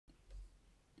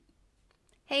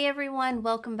Hey everyone,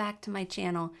 welcome back to my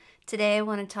channel. Today I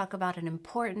want to talk about an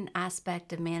important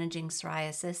aspect of managing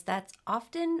psoriasis that's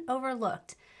often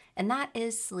overlooked, and that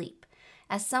is sleep.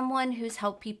 As someone who's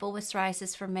helped people with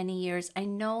psoriasis for many years, I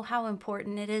know how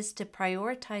important it is to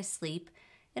prioritize sleep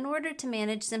in order to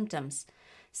manage symptoms.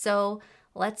 So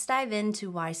let's dive into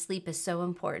why sleep is so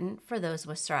important for those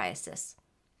with psoriasis.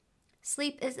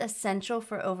 Sleep is essential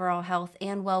for overall health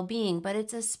and well-being, but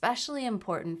it's especially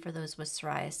important for those with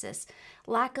psoriasis.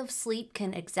 Lack of sleep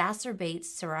can exacerbate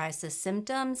psoriasis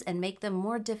symptoms and make them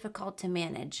more difficult to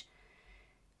manage.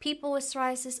 People with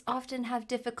psoriasis often have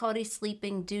difficulty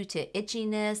sleeping due to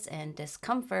itchiness and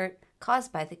discomfort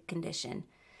caused by the condition,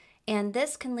 and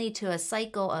this can lead to a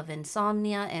cycle of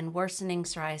insomnia and worsening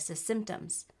psoriasis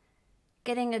symptoms.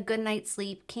 Getting a good night's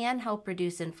sleep can help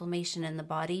reduce inflammation in the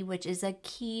body, which is a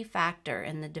key factor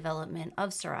in the development of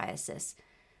psoriasis.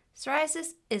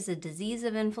 Psoriasis is a disease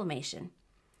of inflammation.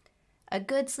 A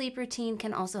good sleep routine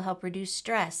can also help reduce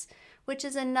stress, which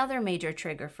is another major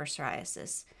trigger for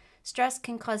psoriasis. Stress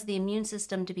can cause the immune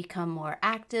system to become more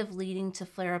active, leading to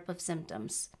flare-up of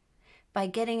symptoms. By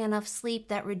getting enough sleep,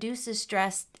 that reduces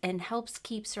stress and helps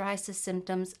keep psoriasis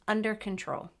symptoms under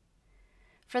control.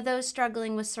 For those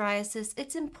struggling with psoriasis,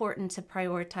 it's important to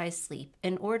prioritize sleep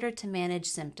in order to manage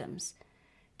symptoms.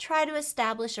 Try to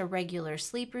establish a regular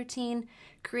sleep routine,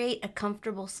 create a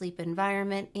comfortable sleep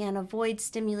environment, and avoid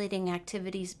stimulating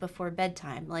activities before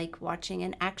bedtime, like watching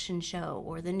an action show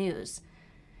or the news.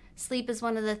 Sleep is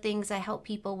one of the things I help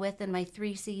people with in my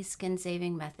 3C skin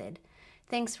saving method.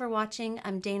 Thanks for watching.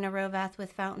 I'm Dayna Hrovath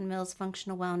with Fountain Mills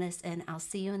Functional Wellness, and I'll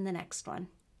see you in the next one.